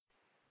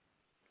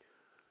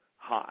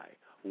Hi,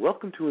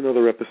 welcome to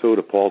another episode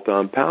of Paul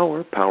on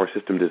Power, Power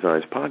System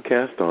Design's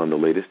podcast on the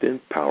latest in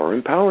power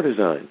and power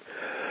design.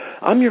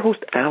 I'm your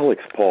host,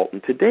 Alex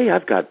Paulton. Today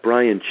I've got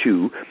Brian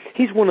Chu.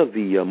 He's one of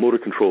the motor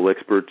control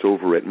experts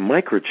over at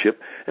Microchip,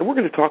 and we're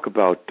going to talk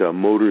about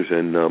motors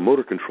and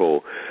motor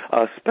control,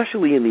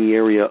 especially in the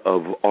area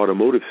of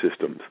automotive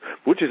systems,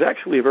 which is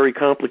actually a very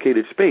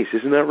complicated space.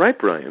 Isn't that right,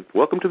 Brian?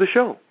 Welcome to the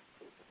show.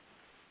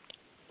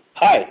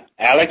 Hi,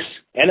 Alex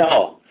and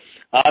all.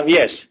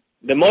 Yes,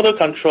 the motor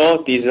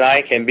control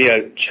design can be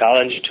a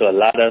challenge to a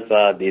lot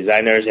of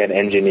designers and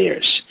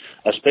engineers,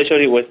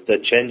 especially with the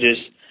changes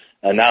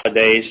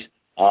nowadays.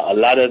 A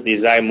lot of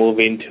design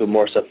moving to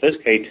more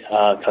sophisticated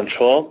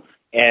control,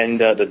 and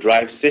the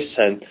drive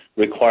system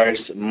requires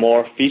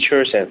more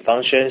features and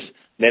functions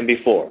than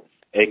before.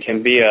 It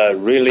can be a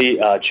really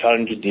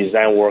challenging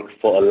design work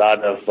for a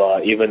lot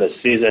of even the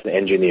seasoned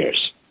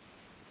engineers.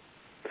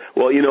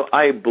 Well,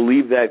 I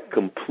believe that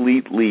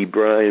completely,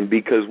 Brian,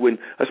 because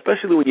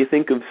especially when you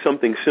think of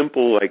something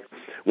simple like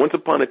once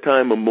upon a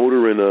time a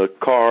motor in a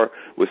car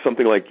was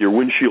something like your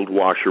windshield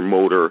washer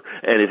motor,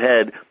 and it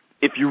had,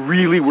 if you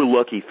really were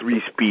lucky,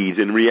 3 speeds.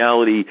 In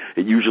reality,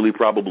 it usually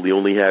probably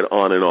only had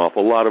on and off.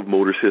 A lot of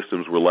motor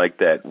systems were like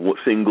that,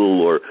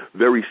 single or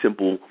very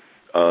simple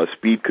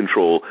speed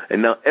control,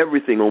 and now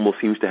everything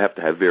almost seems to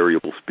have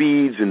variable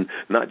speeds, and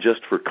not just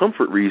for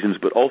comfort reasons,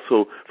 but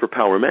also for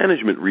power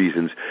management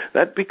reasons.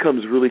 That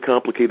becomes really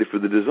complicated for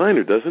the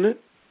designer, doesn't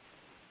it?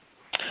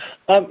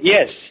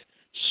 Yes.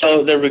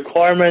 So the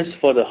requirements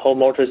for the whole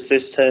motor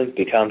system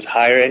becomes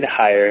higher and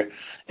higher.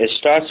 It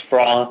starts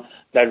from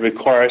that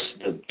requires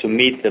to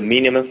meet the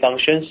minimum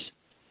functions.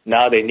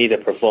 Now they need a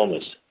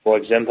performance. For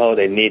example,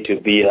 they need to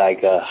be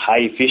like high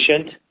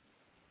efficient,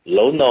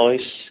 low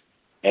noise,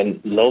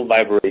 and low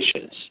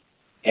vibrations.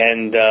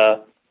 And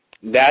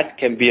that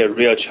can be a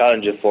real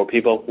challenge for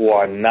people who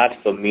are not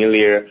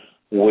familiar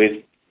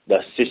with the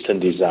system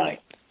design.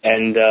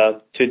 And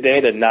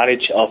today the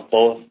knowledge of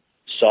both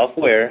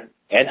software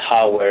and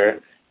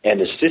hardware and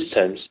the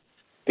systems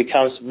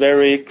becomes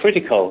very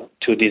critical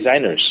to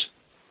designers.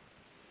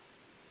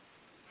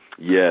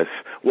 Yes.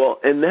 Well,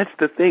 and that's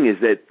the thing, is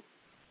that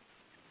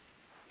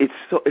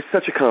it's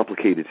such a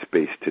complicated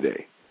space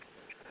today.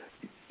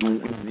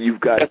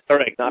 You've got That's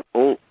correct.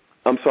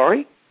 I'm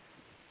sorry?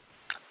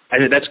 I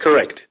said that's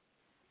correct.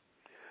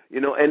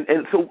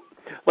 And so,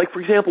 like, for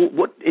example,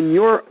 what in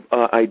your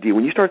idea,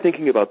 when you start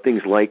thinking about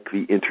things like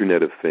the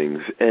Internet of Things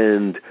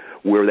and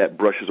where that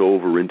brushes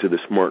over into the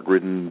smart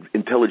grid and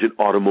intelligent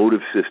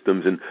automotive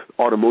systems and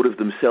automotive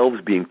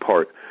themselves being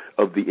part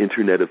of the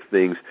Internet of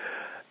Things,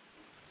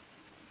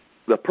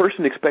 the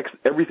person expects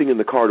everything in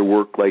the car to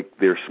work like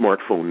their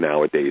smartphone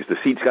nowadays. The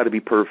seat's got to be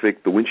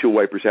perfect. The windshield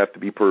wipers have to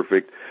be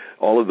perfect.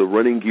 All of the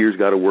running gear's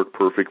got to work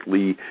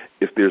perfectly.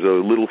 If there's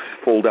a little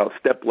fold-out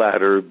step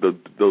ladder,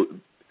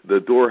 the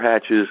door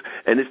hatches,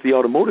 and it's the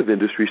automotive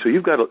industry, so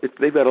they've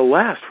got to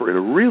last for a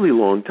really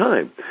long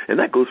time. And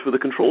that goes for the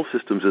control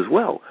systems as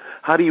well.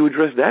 How do you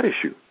address that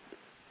issue?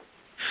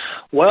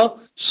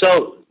 Well,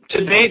 so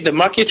today the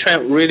market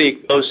trend really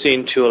goes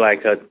into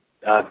like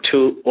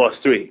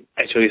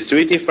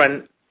three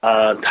different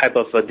type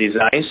of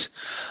designs.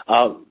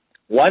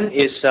 One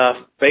is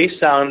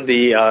based on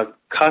the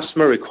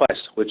customer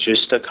request, which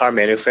is the car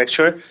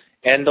manufacturer,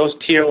 and those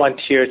tier 1,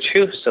 tier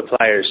 2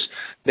 suppliers.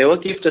 They will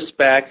give the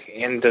spec,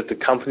 and the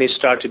companies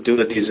start to do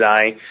the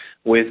design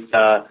with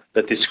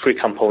the discrete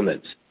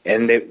components.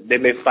 And they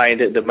may find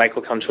the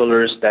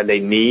microcontrollers that they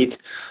need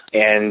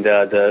and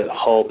the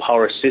whole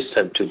power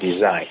system to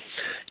design.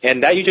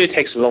 And that usually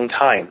takes a long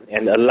time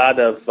and a lot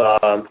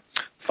of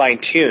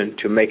fine-tune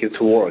to make it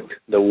to work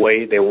the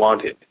way they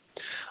want it.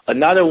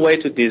 Another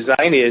way to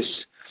design is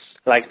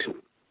like to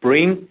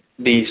bring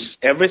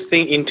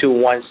everything into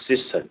one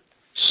system.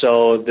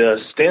 So the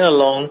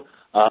standalone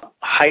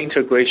high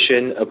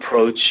integration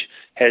approach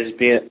has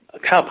been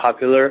kind of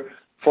popular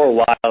for a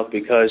while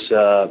because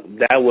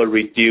that will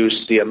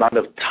reduce the amount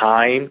of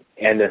time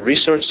and the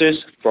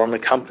resources from the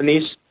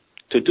companies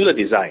to do the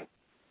design.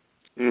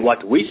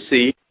 What we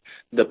see,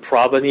 the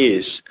problem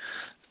is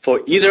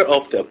for either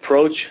of the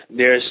approach,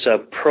 there's a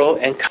pro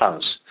and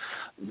cons.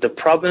 The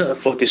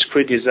problem for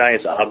discrete design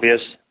is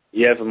obvious.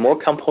 You have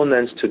more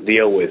components to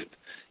deal with,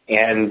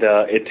 and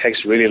it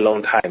takes really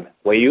long time.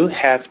 When you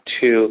have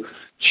to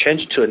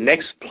change to a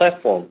next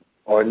platform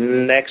or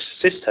next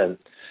system,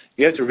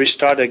 you have to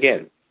restart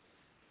again.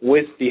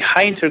 With the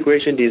high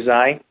integration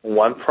design,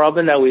 one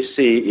problem that we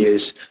see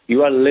is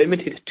you are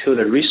limited to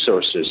the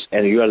resources,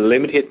 and you are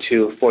limited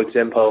to, for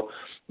example,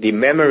 the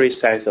memory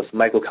size of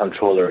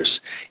microcontrollers.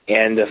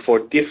 And for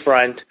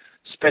different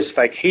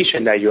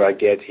specification that you are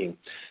getting,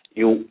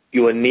 you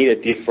will need a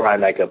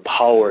different like a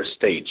power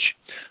stage.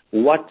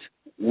 What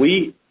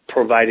we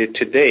provided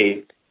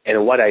today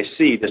and what I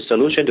see, the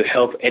solution to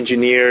help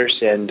engineers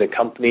and the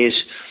companies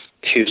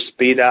to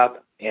speed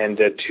up and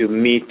to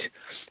meet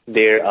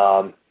their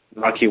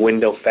market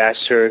window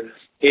faster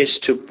is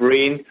to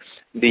bring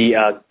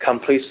the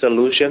complete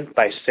solution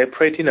by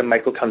separating the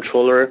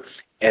microcontroller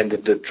and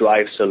the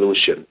drive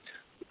solution.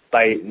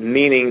 by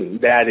meaning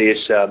that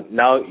is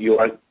now you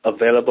are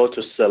available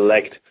to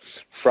select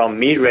from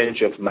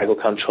mid-range of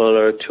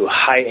microcontroller to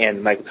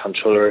high-end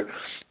microcontroller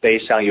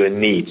based on your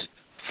needs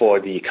for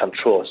the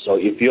control. So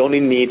if you only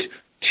need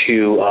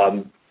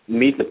to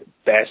meet the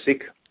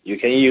basic, you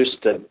can use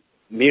the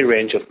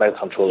mid-range of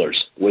microcontrollers.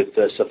 With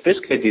the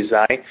sophisticated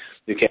design,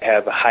 you can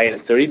have a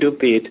high-end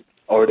 32-bit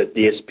or the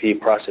DSP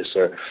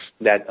processor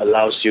that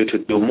allows you to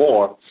do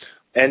more.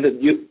 And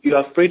you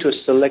are free to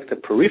select the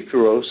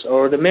peripherals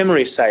or the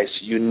memory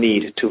size you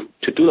need to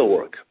do the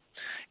work.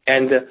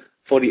 And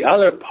for the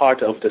other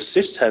part of the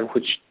system,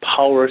 which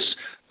powers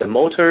the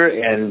motor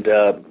and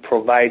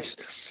provides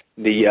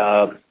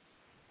the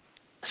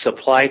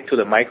supply to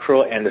the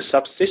micro and the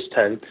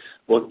subsystem,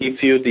 will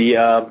give you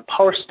the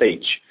power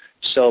stage.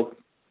 So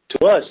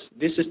to us,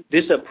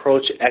 this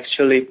approach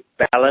actually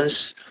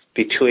balances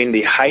between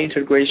the high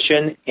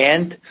integration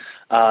and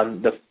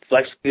the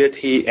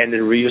flexibility and the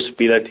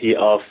reusability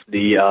of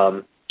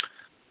the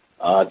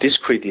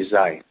discrete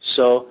design.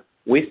 So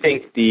we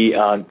think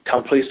the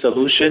complete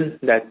solution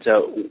that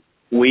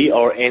we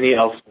or any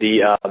of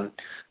the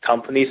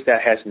companies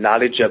that has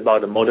knowledge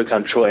about the motor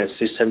control and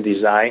system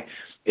design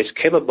is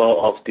capable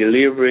of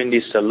delivering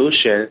this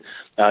solution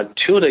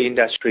to the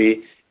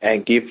industry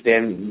and give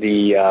them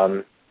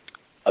the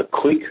a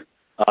quick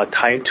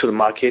time to the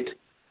market,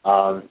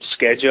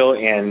 schedule,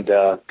 and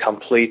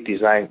complete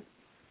design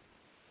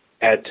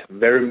at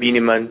very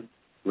minimum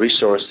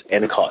resource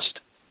and cost.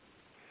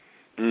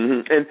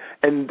 Mm-hmm.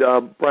 And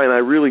Brian, I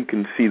really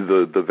can see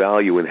the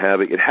value in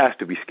having it. Has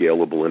to be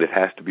scalable and it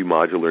has to be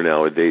modular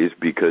nowadays,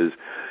 because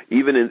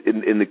even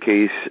in the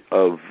case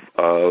of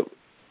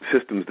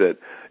systems that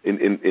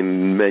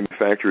in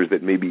manufacturers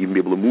that maybe even be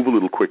able to move a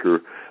little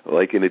quicker,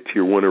 like in a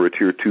tier 1 or a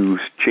tier 2,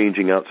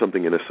 changing out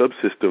something in a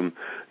subsystem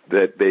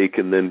that they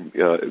can then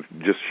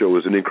just show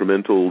as an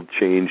incremental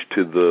change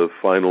to the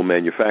final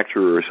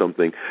manufacturer or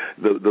something.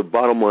 The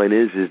bottom line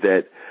is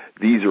that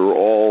these are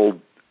all,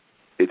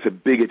 it's a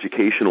big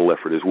educational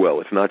effort as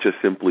well. It's not just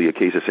simply a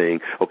case of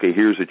saying, okay,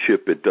 here's a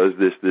chip, it does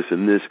this, this,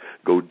 and this,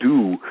 go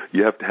do.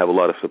 You have to have a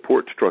lot of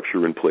support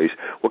structure in place.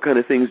 What kind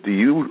of things do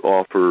you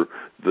offer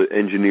the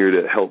engineer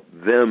to help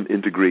them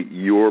integrate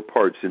your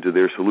parts into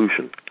their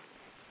solution?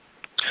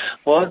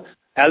 Well,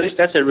 at least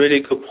that's a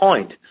really good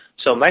point.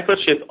 So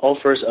Microchip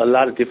offers a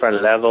lot of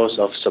different levels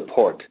of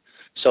support.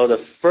 So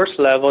the first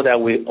level that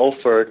we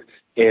offered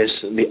is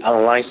the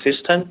online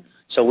system.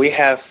 So we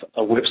have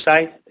a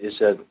website.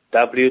 It's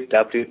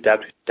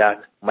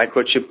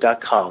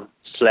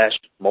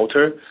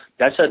www.microchip.com/motor.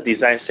 That's a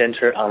design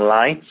center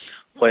online.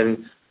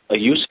 When a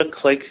user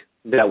clicks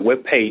that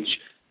web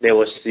page, they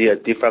will see a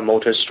different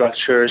motor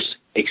structures,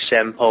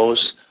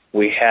 examples.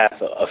 We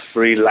have a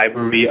free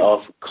library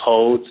of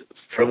code,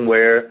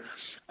 firmware,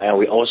 and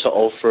we also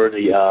offer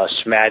the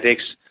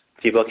schematics.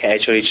 People can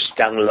actually just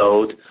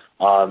download.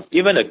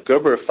 Even a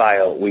Gerber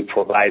file we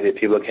provided,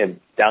 people can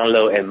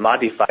download and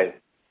modify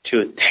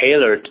to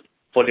tailor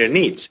for their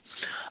needs.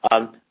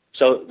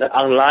 So the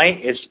online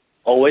is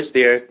always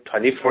there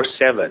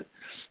 24/7.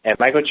 And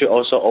Microchip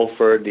also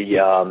offer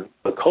the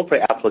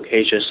corporate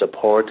application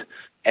support,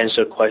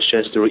 answer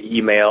questions through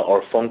email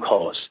or phone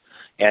calls.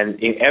 And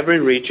in every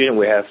region,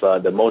 we have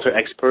the motor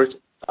experts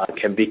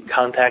can be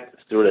contacted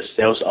through the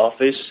sales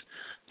office.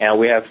 And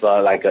we have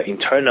like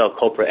internal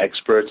corporate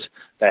experts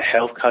that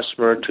help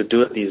customer to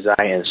do the design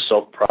and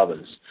solve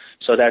problems.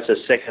 So that's the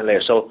second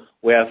layer. So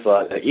we have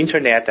the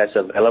internet that's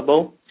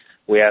available.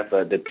 We have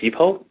the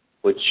people,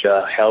 which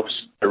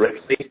helps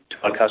directly to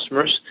our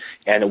customers.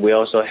 And we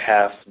also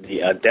have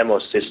the demo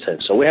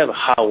system. So we have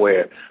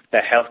hardware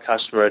that helps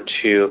customer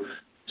to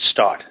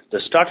start.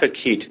 The starter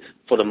kit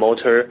for the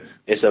motor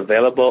is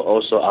available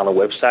also on the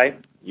website.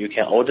 You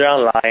can order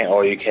online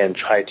or you can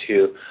try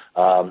to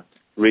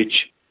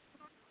reach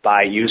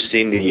by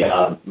using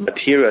the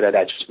material that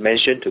I just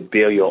mentioned to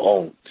build your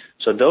own.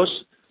 So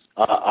those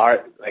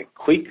are like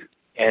quick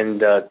and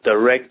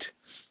direct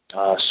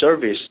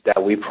service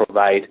that we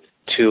provide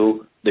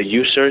to the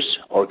users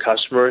or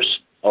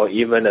customers or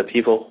even the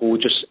people who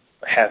just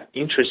have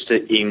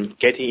interested in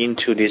getting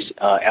into these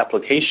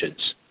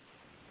applications.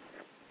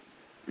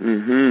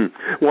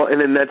 Mm-hmm. Well, and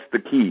then that's the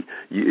key.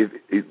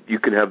 You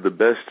can have the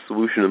best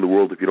solution in the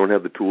world. If you don't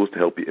have the tools to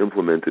help you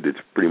implement it,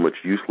 it's pretty much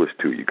useless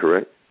to you,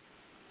 correct?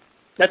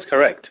 That's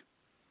correct.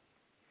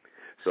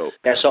 So,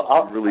 yeah, so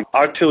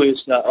our tool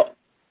is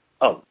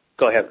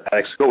go ahead,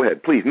 Alex. Go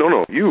ahead, please.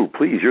 No, you,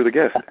 please. You're the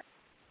guest.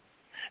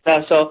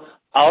 So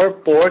our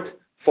board,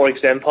 for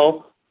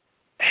example,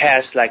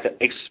 has like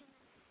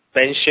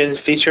expansion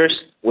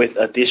features with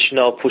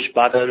additional push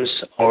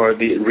buttons or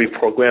the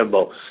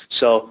reprogrammable.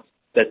 So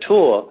the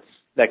tool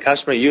that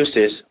customer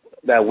uses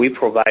that we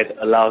provide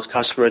allows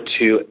customer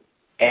to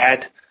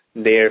add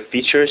their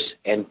features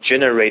and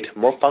generate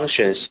more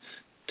functions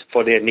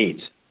for their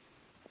needs.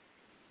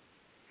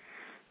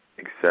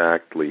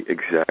 Exactly,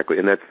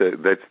 and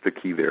that's the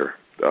key there.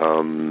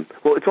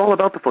 Well, it's all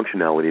about the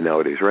functionality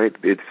nowadays, right?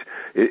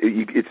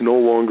 It's no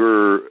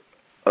longer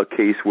a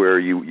case where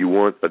you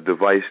want a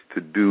device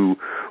to do,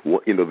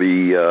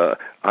 the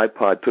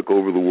iPod took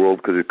over the world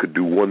because it could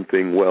do one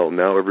thing well.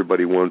 Now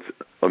everybody wants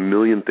a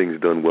million things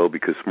done well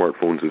because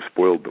smartphones have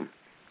spoiled them.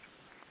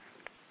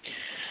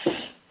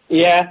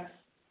 Yeah,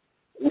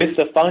 with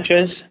the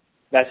functions,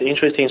 that's an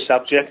interesting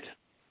subject.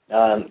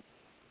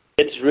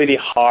 It's really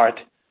hard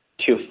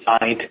to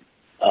find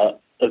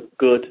a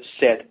good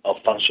set of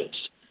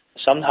functions.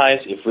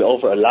 Sometimes if we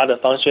offer a lot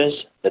of functions,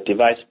 the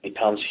device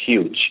becomes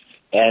huge,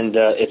 and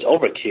it's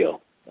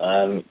overkill.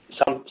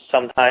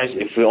 Sometimes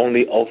if we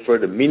only offer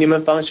the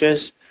minimum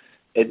functions,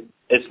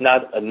 it's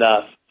not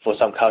enough for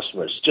some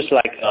customers. Just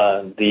like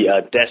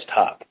the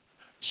desktop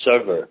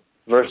server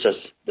versus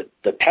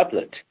the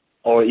tablet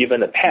or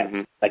even a pad.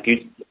 Mm-hmm. Like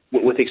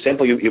with the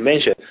example you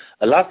mentioned,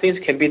 a lot of things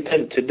can be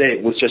done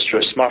today with just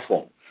your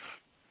smartphone.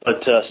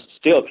 But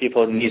still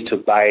people need to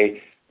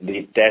buy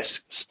the desk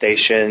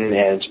station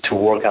and to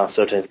work on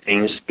certain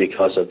things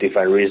because of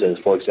different reasons.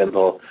 For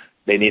example,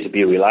 they need to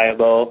be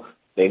reliable,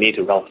 they need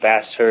to run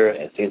faster,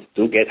 and things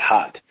do get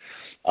hot.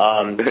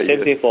 Same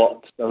thing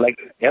for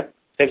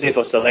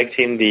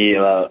selecting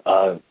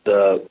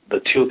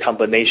the two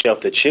combination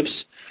of the chips.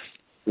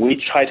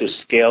 We try to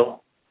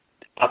scale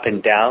up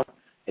and down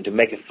and to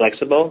make it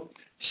flexible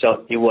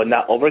so it will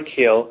not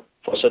overkill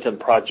for certain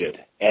project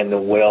and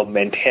will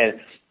maintain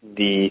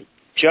the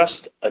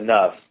just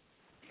enough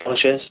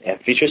functions and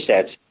feature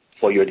sets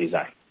for your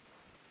design.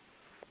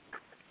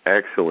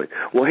 Excellent.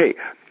 Well, hey,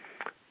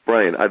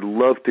 Brian, I'd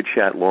love to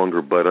chat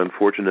longer, but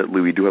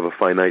unfortunately we do have a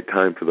finite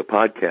time for the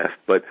podcast.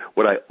 But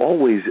what I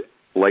always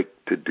like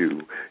to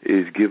do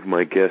is give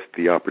my guest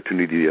the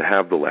opportunity to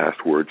have the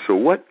last word. So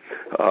what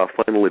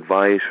final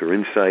advice or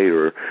insight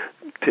or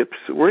tips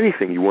or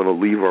anything you want to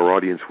leave our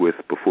audience with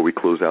before we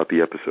close out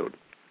the episode?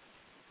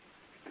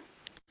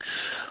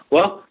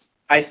 Well,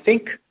 I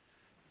think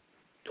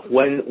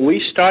when we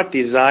start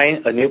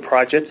design a new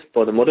project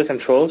for the motor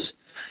controls,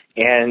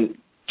 and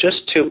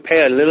just to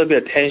pay a little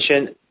bit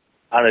attention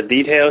on the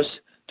details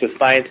to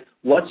find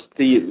what's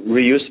the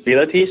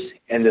reusabilities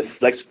and the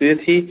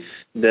flexibility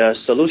the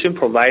solution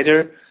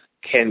provider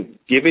can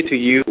give it to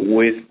you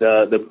with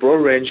the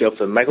broad range of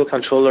the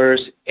microcontrollers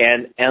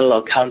and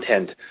analog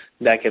content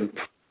that can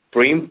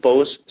bring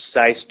both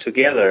sides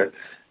together,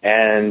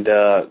 and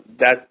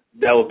that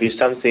will be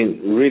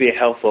something really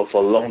helpful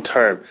for long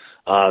term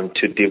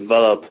to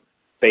develop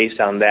based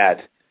on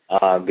that.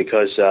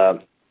 Because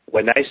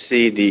when I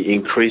see the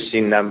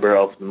increasing number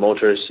of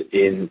motors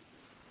in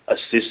a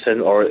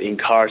system or in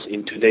cars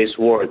in today's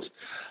world,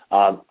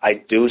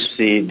 I do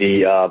see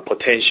the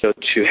potential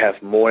to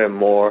have more and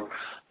more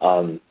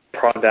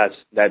products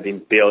that have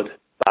been built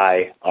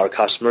by our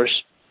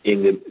customers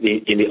in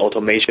the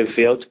automation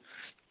field.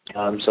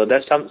 So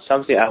that's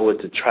something I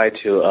would try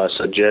to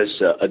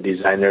suggest a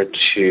designer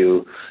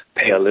to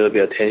pay a little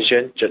bit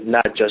attention,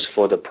 not just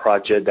for the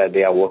project that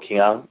they are working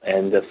on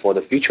and for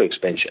the future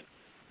expansion.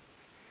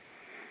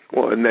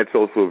 Well, and that's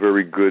also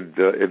very good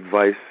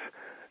advice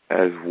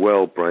as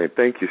well, Brian.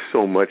 Thank you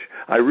so much.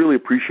 I really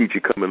appreciate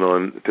you coming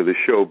on to the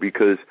show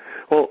because,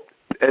 well,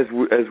 as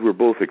we're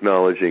both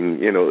acknowledging,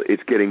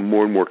 it's getting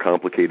more and more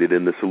complicated,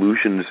 and the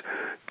solutions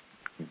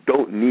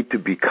don't need to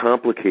be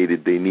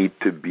complicated. They need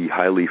to be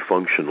highly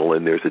functional,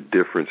 and there's a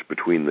difference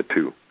between the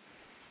two.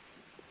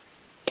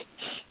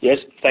 Yes,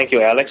 thank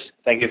you, Alex.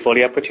 Thank you for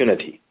the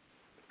opportunity.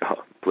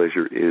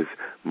 Pleasure is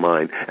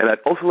mine. And I'd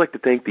also like to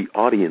thank the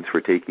audience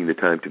for taking the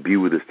time to be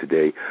with us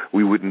today.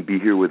 We wouldn't be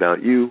here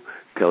without you.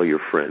 Tell your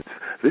friends.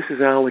 This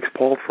is Alex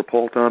Pault for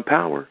Pault on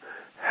Power.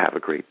 Have a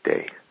great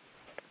day.